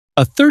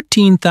A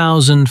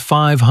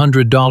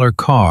 $13,500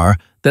 car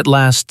that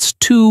lasts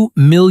 2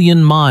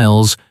 million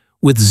miles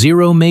with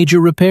zero major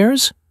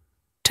repairs?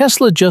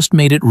 Tesla just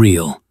made it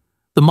real.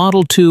 The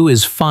Model 2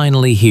 is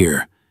finally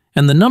here,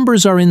 and the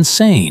numbers are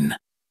insane.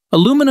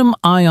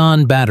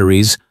 Aluminum-ion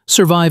batteries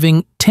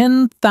surviving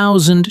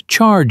 10,000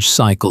 charge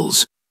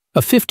cycles,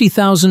 a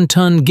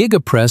 50,000-ton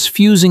gigapress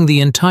fusing the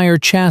entire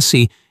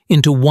chassis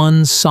into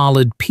one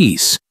solid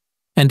piece,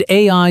 and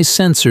AI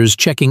sensors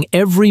checking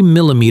every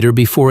millimeter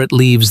before it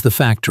leaves the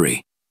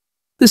factory.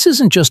 This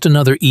isn't just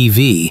another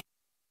EV.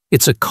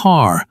 It's a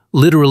car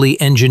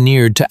literally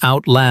engineered to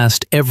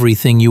outlast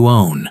everything you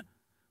own.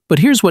 But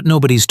here's what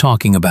nobody's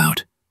talking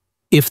about.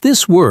 If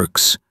this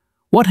works,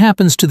 what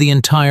happens to the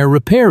entire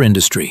repair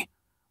industry?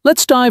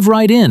 Let's dive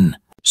right in.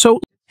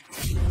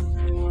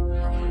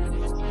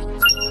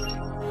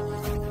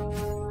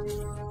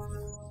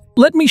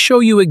 Let me show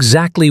you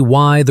exactly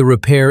why the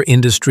repair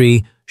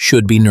industry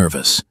should be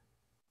nervous.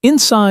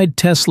 Inside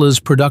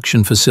Tesla's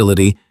production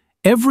facility,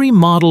 every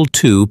Model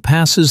 2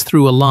 passes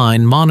through a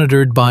line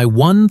monitored by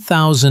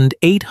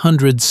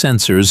 1,800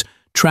 sensors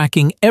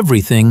tracking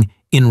everything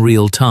in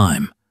real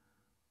time.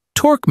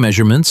 Torque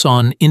measurements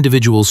on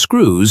individual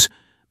screws,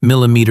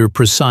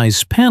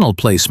 millimeter-precise panel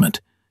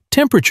placement,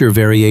 temperature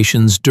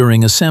variations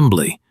during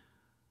assembly.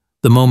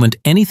 The moment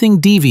anything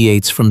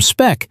deviates from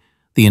spec,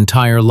 the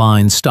entire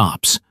line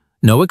stops.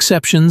 No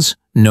exceptions,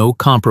 no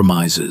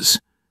compromises.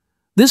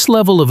 This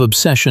level of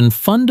obsession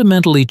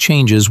fundamentally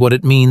changes what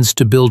it means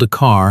to build a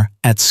car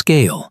at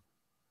scale.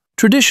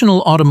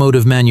 Traditional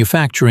automotive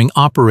manufacturing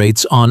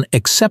operates on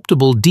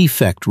acceptable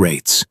defect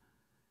rates.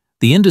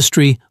 The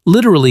industry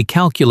literally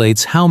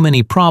calculates how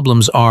many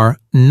problems are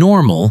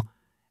normal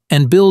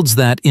and builds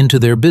that into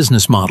their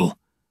business model.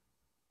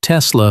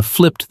 Tesla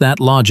flipped that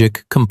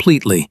logic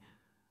completely.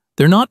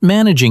 They're not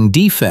managing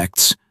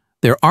defects,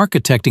 they're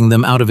architecting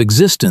them out of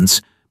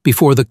existence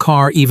before the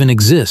car even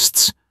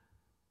exists.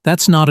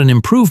 That's not an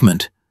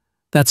improvement,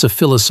 that's a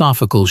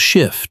philosophical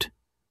shift.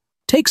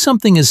 Take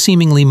something as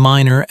seemingly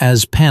minor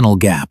as panel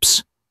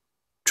gaps.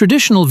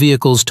 Traditional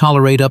vehicles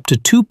tolerate up to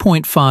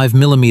 2.5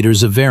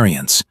 millimeters of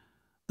variance.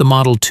 The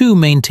Model 2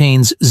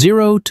 maintains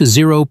 0 to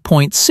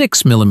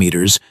 0.6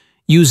 millimeters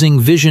using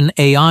vision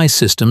AI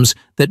systems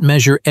that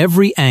measure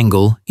every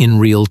angle in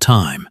real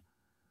time.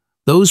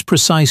 Those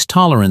precise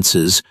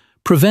tolerances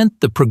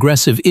prevent the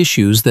progressive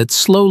issues that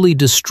slowly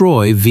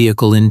destroy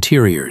vehicle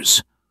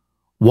interiors.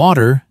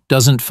 Water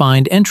doesn't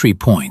find entry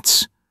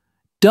points.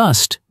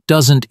 Dust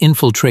doesn't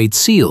infiltrate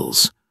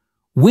seals.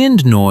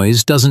 Wind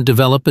noise doesn't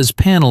develop as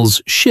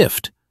panels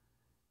shift.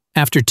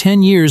 After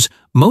 10 years,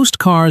 most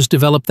cars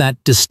develop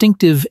that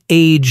distinctive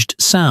aged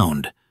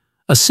sound,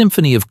 a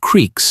symphony of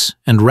creaks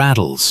and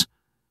rattles.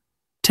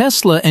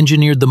 Tesla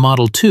engineered the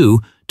Model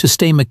 2 to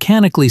stay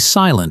mechanically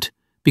silent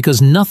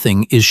because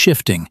nothing is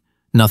shifting,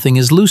 nothing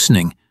is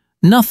loosening,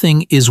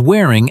 nothing is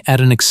wearing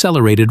at an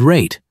accelerated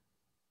rate.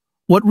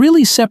 What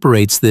really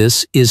separates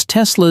this is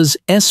Tesla's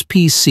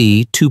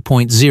SPC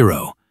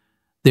 2.0,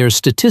 their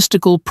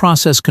statistical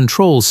process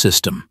control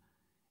system.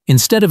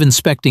 Instead of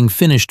inspecting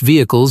finished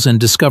vehicles and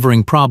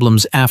discovering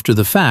problems after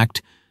the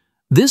fact,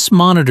 this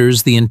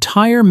monitors the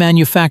entire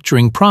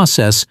manufacturing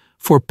process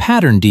for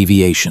pattern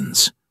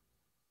deviations.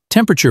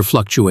 Temperature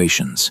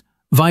fluctuations,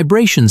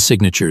 vibration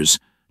signatures,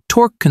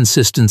 torque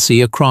consistency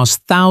across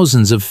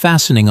thousands of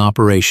fastening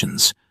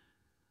operations.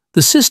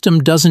 The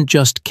system doesn't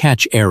just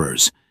catch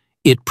errors,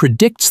 it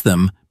predicts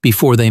them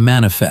before they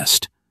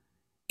manifest.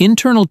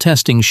 Internal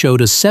testing showed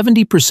a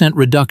 70%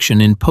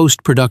 reduction in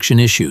post-production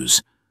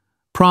issues.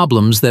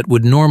 Problems that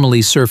would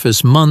normally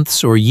surface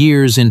months or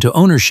years into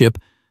ownership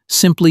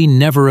simply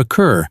never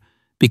occur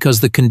because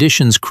the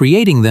conditions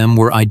creating them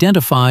were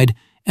identified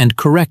and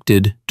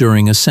corrected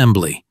during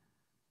assembly.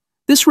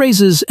 This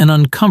raises an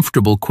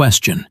uncomfortable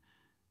question.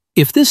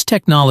 If this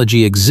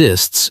technology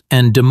exists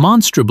and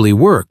demonstrably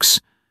works,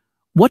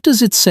 what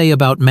does it say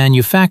about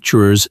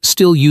manufacturers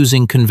still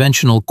using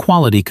conventional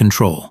quality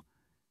control?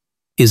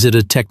 Is it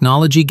a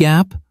technology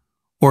gap?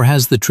 Or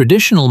has the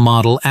traditional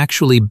model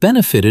actually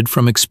benefited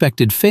from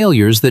expected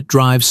failures that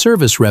drive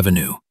service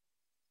revenue?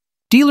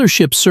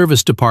 Dealership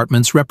service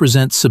departments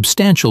represent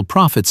substantial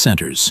profit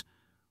centers.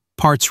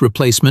 Parts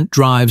replacement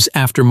drives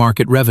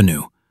aftermarket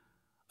revenue.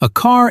 A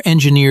car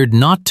engineered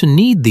not to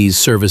need these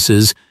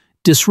services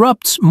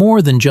disrupts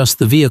more than just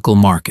the vehicle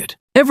market.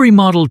 Every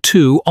Model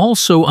 2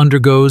 also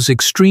undergoes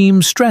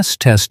extreme stress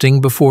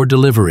testing before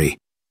delivery.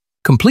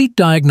 Complete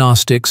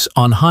diagnostics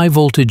on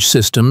high-voltage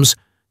systems,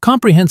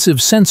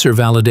 comprehensive sensor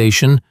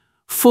validation,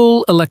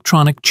 full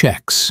electronic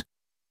checks.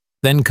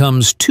 Then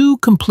comes 2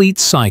 complete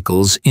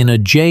cycles in a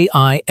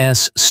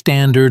JIS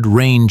standard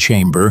rain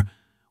chamber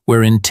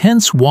where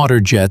intense water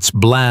jets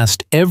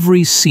blast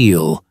every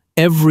seal,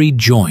 every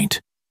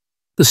joint.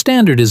 The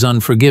standard is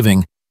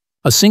unforgiving.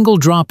 A single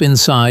drop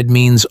inside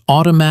means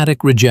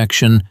automatic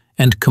rejection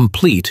and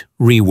complete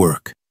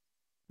rework.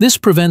 This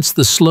prevents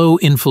the slow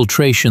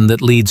infiltration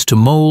that leads to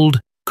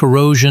mold,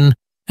 corrosion,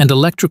 and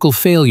electrical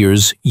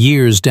failures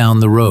years down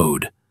the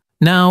road.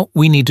 Now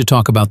we need to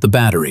talk about the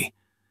battery.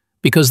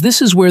 because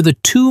this is where the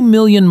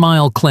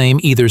 2-million-mile claim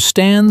either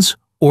stands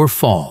or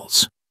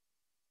falls.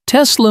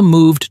 Tesla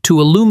moved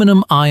to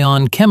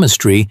aluminum-ion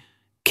chemistry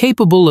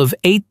capable of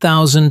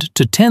 8,000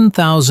 to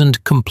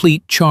 10,000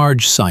 complete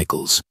charge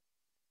cycles.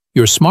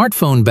 Your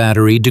smartphone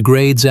battery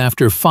degrades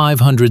after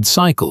 500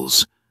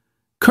 cycles.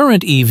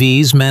 Current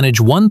EVs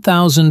manage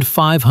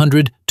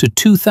 1,500 to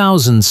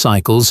 2,000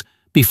 cycles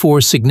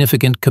before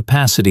significant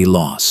capacity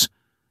loss.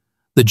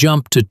 The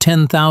jump to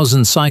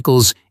 10,000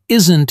 cycles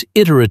isn't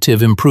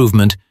iterative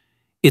improvement,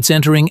 it's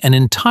entering an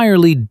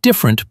entirely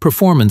different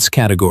performance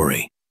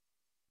category.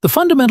 The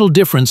fundamental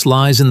difference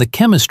lies in the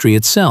chemistry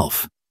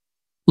itself.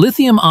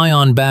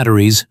 Lithium-ion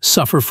batteries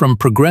suffer from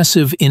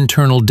progressive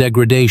internal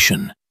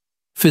degradation,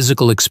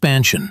 physical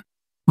expansion,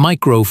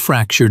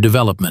 microfracture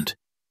development.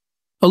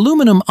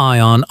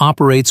 Aluminum-ion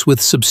operates with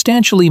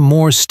substantially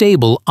more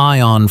stable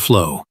ion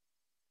flow,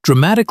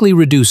 dramatically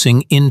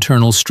reducing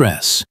internal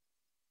stress.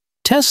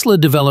 Tesla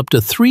developed a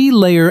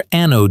 3-layer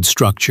anode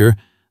structure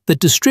that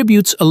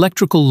distributes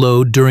electrical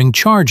load during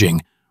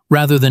charging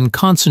rather than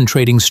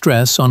concentrating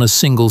stress on a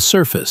single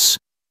surface.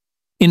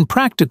 In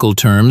practical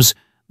terms,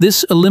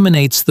 this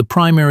eliminates the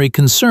primary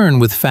concern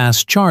with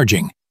fast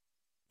charging.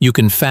 You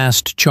can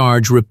fast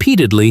charge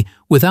repeatedly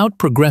without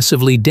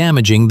progressively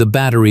damaging the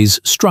battery's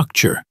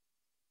structure.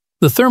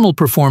 The thermal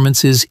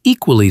performance is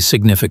equally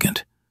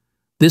significant.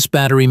 This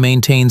battery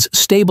maintains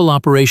stable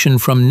operation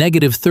from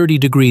 -30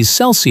 degrees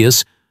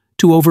Celsius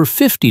to over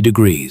 50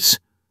 degrees.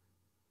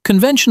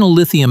 Conventional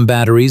lithium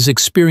batteries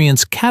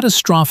experience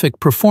catastrophic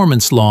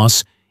performance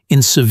loss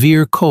in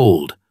severe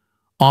cold,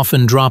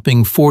 often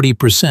dropping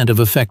 40% of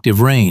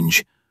effective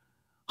range.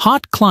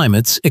 Hot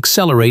climates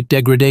accelerate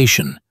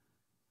degradation.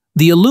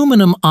 The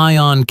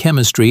aluminum-ion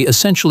chemistry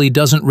essentially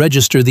doesn't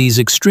register these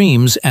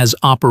extremes as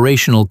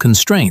operational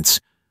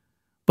constraints,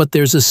 but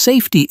there's a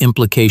safety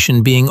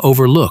implication being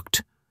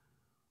overlooked.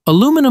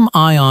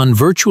 Aluminum-ion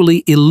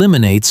virtually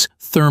eliminates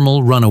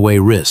thermal runaway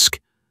risk.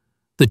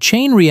 The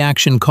chain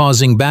reaction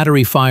causing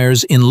battery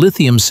fires in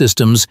lithium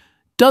systems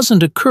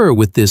doesn't occur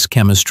with this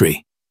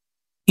chemistry.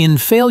 In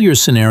failure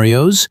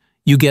scenarios,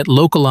 you get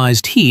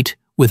localized heat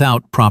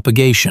without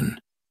propagation.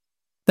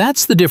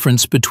 That's the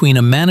difference between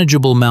a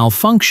manageable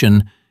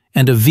malfunction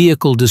and a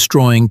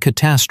vehicle-destroying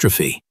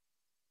catastrophe.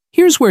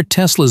 Here's where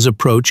Tesla's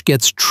approach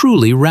gets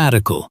truly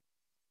radical.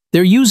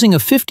 They're using a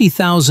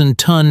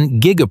 50,000-ton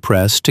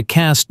gigapress to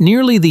cast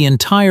nearly the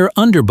entire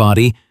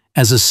underbody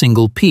as a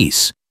single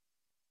piece.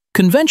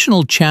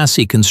 Conventional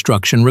chassis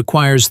construction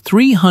requires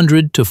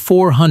 300 to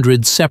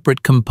 400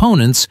 separate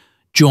components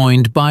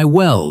joined by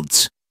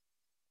welds.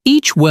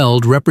 Each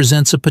weld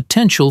represents a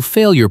potential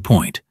failure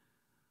point.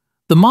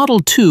 The Model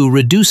 2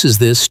 reduces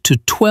this to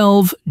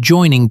 12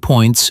 joining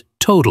points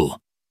total.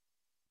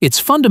 It's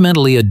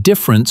fundamentally a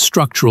different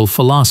structural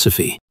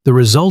philosophy. The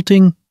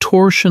resulting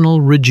torsional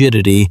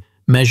rigidity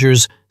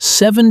measures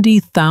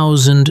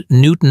 70,000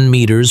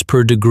 Newton-meters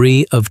per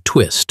degree of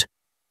twist,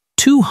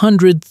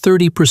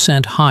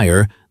 230%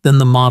 higher than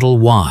the Model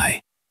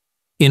Y.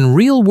 In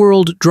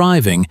real-world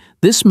driving,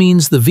 this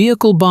means the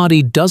vehicle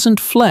body doesn't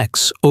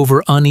flex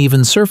over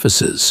uneven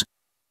surfaces.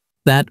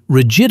 That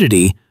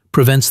rigidity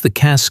prevents the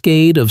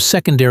cascade of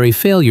secondary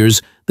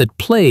failures that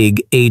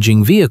plague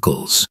aging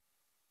vehicles.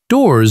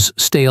 Doors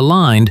stay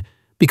aligned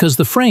because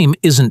the frame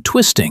isn't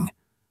twisting.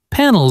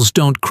 Panels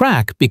don't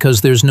crack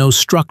because there's no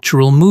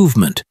structural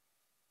movement.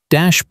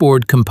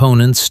 Dashboard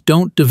components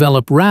don't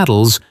develop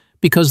rattles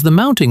because the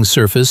mounting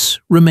surface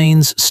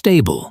remains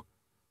stable.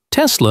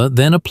 Tesla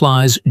then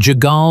applies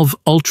J-Galv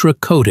Ultra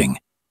Coating,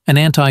 an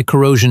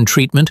anti-corrosion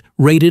treatment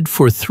rated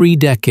for 3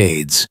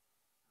 decades.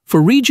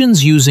 For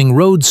regions using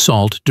road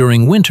salt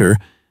during winter,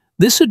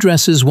 this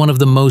addresses one of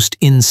the most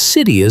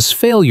insidious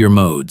failure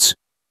modes.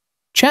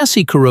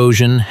 Chassis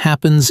corrosion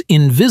happens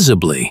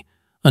invisibly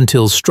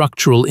until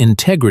structural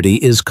integrity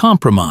is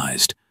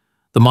compromised.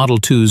 The Model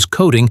 2's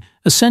coating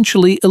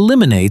essentially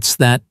eliminates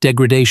that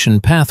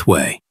degradation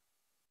pathway.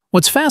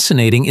 What's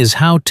fascinating is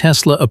how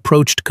Tesla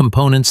approached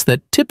components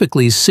that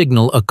typically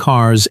signal a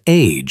car's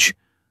age.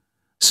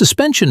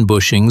 Suspension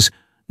bushings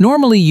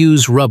normally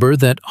use rubber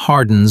that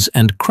hardens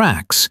and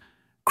cracks,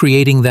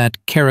 creating that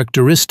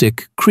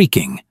characteristic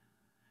creaking.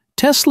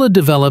 Tesla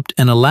developed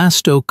an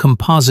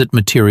elasto-composite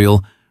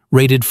material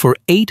rated for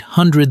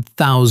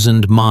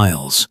 800,000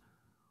 miles.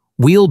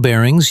 Wheel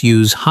bearings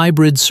use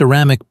hybrid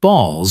ceramic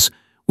balls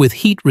with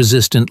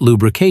heat-resistant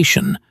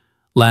lubrication,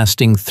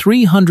 lasting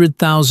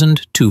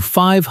 300,000 to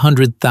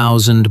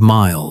 500,000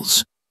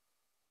 miles.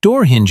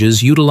 Door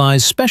hinges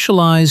utilize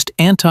specialized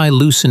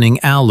anti-loosening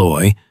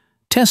alloy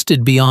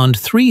tested beyond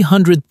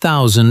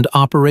 300,000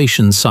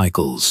 operation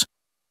cycles.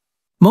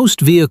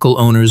 Most vehicle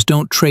owners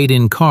don't trade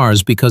in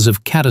cars because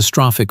of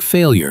catastrophic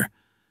failure.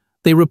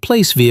 They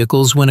replace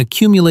vehicles when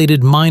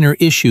accumulated minor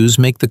issues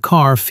make the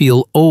car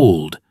feel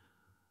old.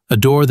 A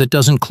door that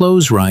doesn't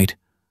close right,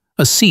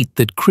 a seat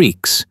that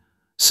creaks,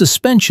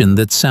 suspension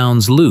that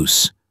sounds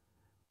loose.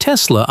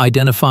 Tesla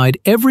identified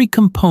every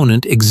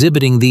component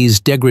exhibiting these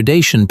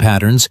degradation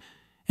patterns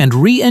and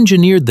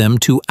re-engineered them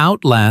to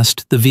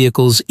outlast the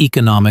vehicle's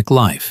economic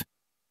life.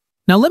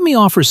 Now let me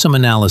offer some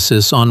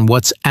analysis on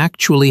what's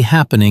actually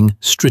happening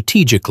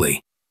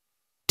strategically.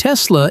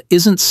 Tesla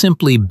isn't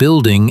simply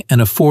building an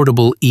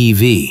affordable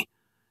EV.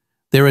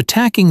 They're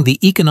attacking the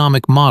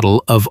economic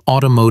model of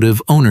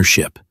automotive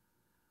ownership.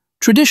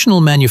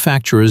 Traditional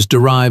manufacturers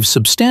derive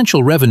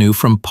substantial revenue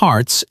from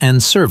parts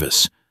and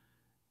service.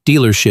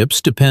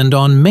 Dealerships depend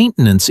on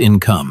maintenance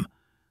income.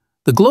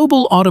 The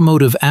global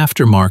automotive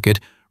aftermarket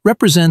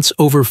represents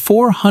over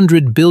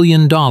 $400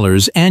 billion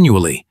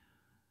annually.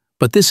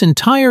 But this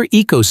entire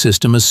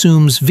ecosystem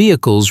assumes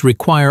vehicles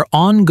require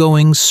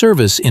ongoing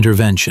service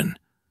intervention.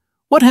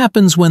 What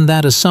happens when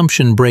that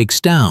assumption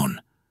breaks down?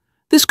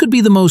 This could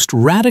be the most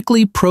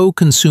radically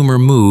pro-consumer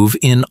move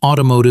in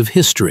automotive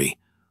history.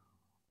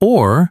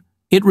 Or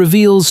it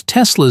reveals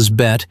Tesla's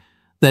bet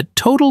that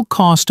total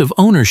cost of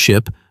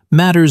ownership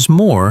matters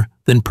more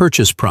than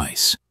purchase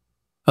price.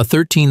 A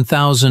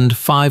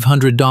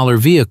 $13,500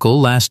 vehicle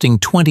lasting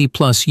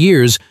 20-plus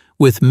years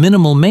with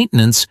minimal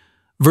maintenance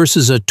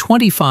versus a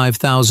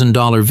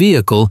 $25,000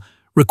 vehicle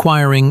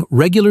requiring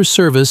regular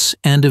service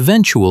and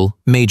eventual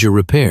major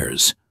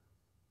repairs.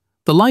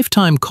 The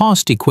lifetime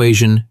cost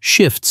equation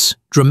shifts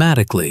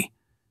dramatically.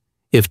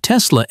 If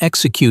Tesla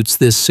executes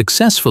this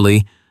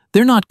successfully,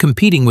 they're not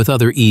competing with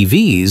other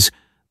EVs,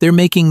 they're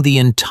making the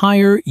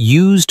entire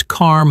used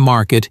car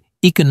market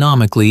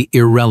economically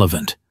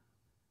irrelevant.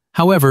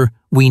 However,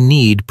 we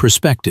need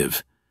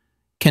perspective.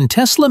 Can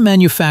Tesla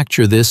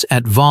manufacture this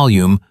at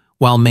volume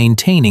while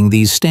maintaining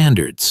these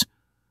standards?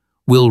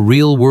 Will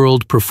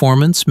real-world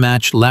performance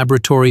match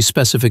laboratory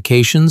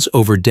specifications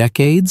over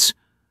decades?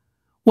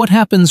 What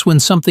happens when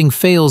something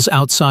fails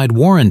outside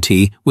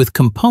warranty with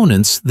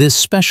components this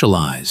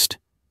specialized?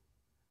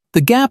 The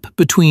gap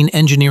between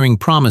engineering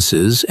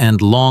promises and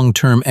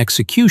long-term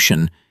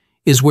execution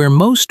is where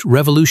most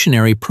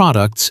revolutionary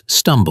products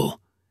stumble.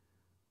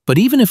 But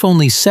even if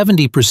only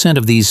 70%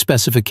 of these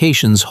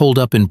specifications hold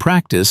up in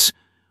practice,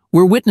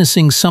 we're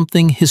witnessing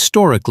something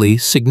historically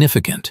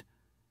significant.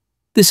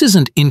 This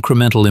isn't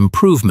incremental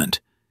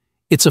improvement.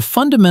 It's a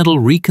fundamental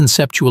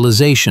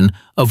reconceptualization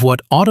of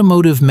what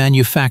automotive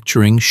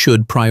manufacturing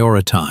should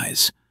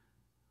prioritize.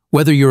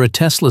 Whether you're a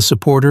Tesla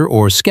supporter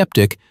or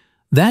skeptic,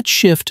 that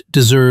shift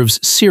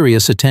deserves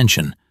serious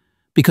attention,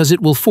 because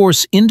it will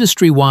force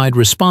industry-wide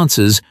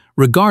responses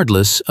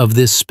regardless of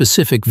this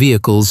specific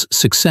vehicle's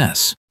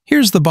success.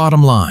 Here's the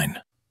bottom line.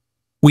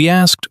 We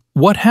asked,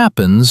 what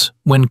happens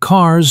when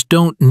cars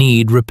don't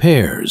need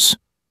repairs?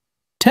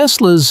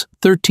 Tesla's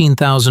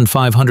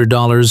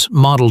 $13,500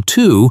 Model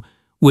 2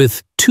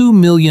 with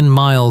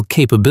 2-million-mile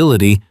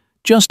capability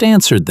just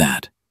answered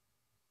that.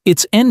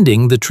 It's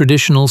ending the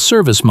traditional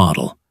service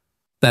model.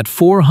 That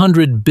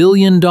 $400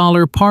 billion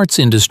parts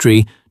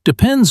industry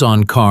depends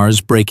on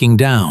cars breaking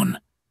down.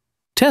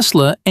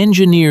 Tesla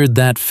engineered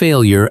that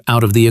failure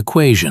out of the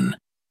equation.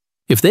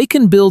 If they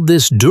can build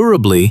this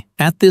durably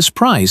at this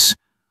price,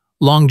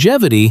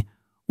 longevity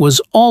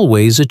was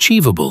always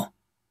achievable.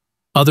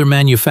 Other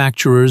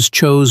manufacturers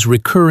chose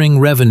recurring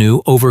revenue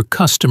over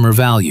customer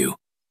value.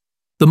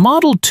 The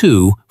Model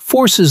 2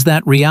 forces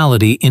that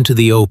reality into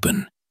the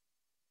open.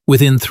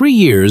 Within 3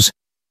 years,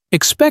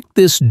 expect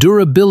this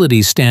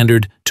durability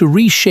standard to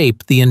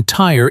reshape the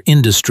entire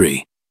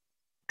industry.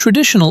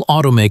 Traditional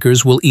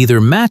automakers will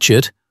either match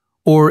it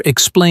or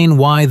explain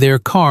why their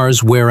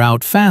cars wear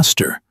out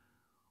faster.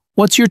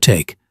 What's your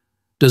take?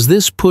 Does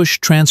this push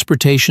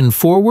transportation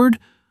forward,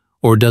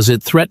 or does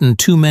it threaten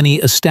too many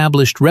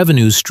established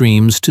revenue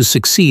streams to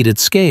succeed at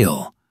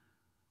scale?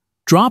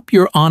 Drop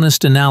your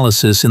honest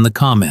analysis in the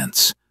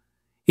comments.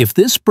 If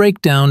this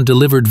breakdown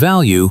delivered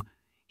value,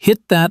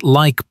 hit that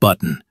like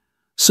button.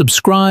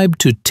 Subscribe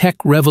to Tech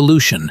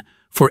Revolution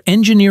for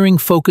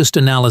engineering-focused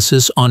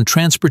analysis on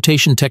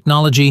transportation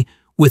technology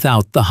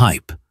without the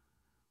hype.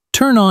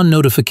 Turn on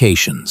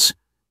notifications,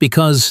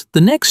 because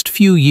the next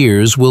few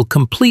years will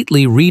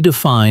completely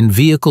redefine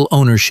vehicle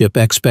ownership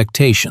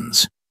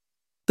expectations.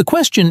 The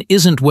question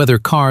isn't whether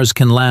cars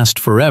can last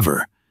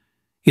forever.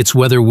 It's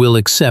whether we'll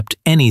accept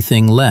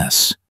anything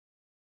less.